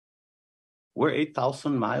We're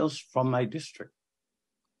 8,000 miles from my district.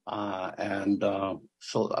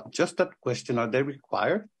 So just that question, are they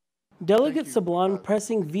required? Delegate Sablan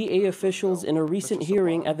pressing VA officials in a recent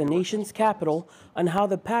hearing at the nation's capital on how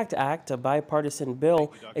the PACT Act, a bipartisan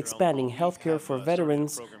bill expanding health care for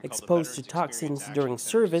veterans exposed to toxins during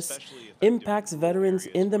service, impacts veterans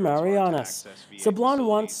in the Marianas. Sablan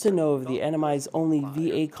wants to know if the NMI's only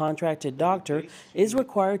VA contracted doctor is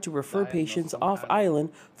required to refer patients off island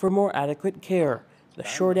for more adequate care. The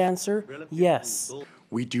short answer, yes.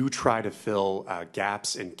 We do try to fill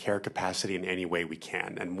gaps in care capacity in any way we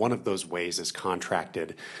can, and one of those ways is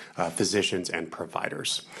contracted physicians and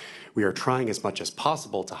providers. We are trying as much as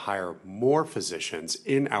possible to hire more physicians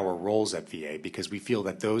in our roles at VA because we feel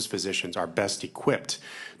that those physicians are best equipped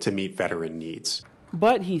to meet veteran needs.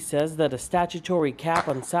 But he says that a statutory cap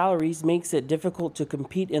on salaries makes it difficult to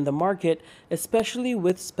compete in the market, especially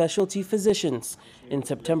with specialty physicians. In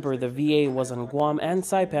September, the VA was on Guam and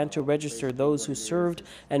Saipan to register those who served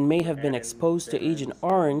and may have been exposed to Agent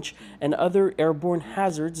Orange and other airborne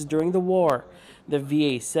hazards during the war. The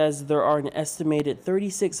VA says there are an estimated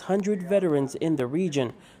 3,600 veterans in the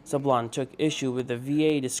region. Sablan took issue with the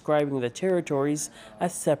VA describing the territories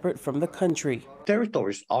as separate from the country.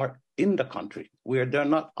 Territories are in the country. They're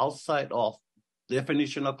not outside of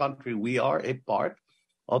definition of country. We are a part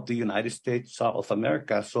of the United States of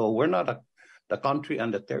America. So we're not the country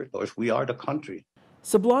and the territories. We are the country.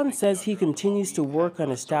 Sablan says he continues to work on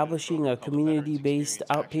establishing a community-based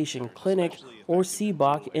outpatient clinic, or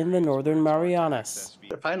CBOC, in the Northern Marianas.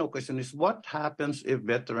 The final question is, what happens if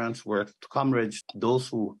veterans were to comrades, those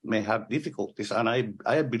who may have difficulties? And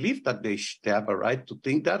I believe that they have a right to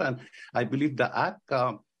think that, and I believe the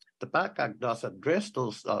PACT Act does address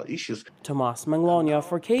those issues. Tomas Manglonia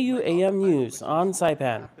for KUAM News on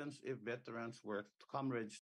Saipan.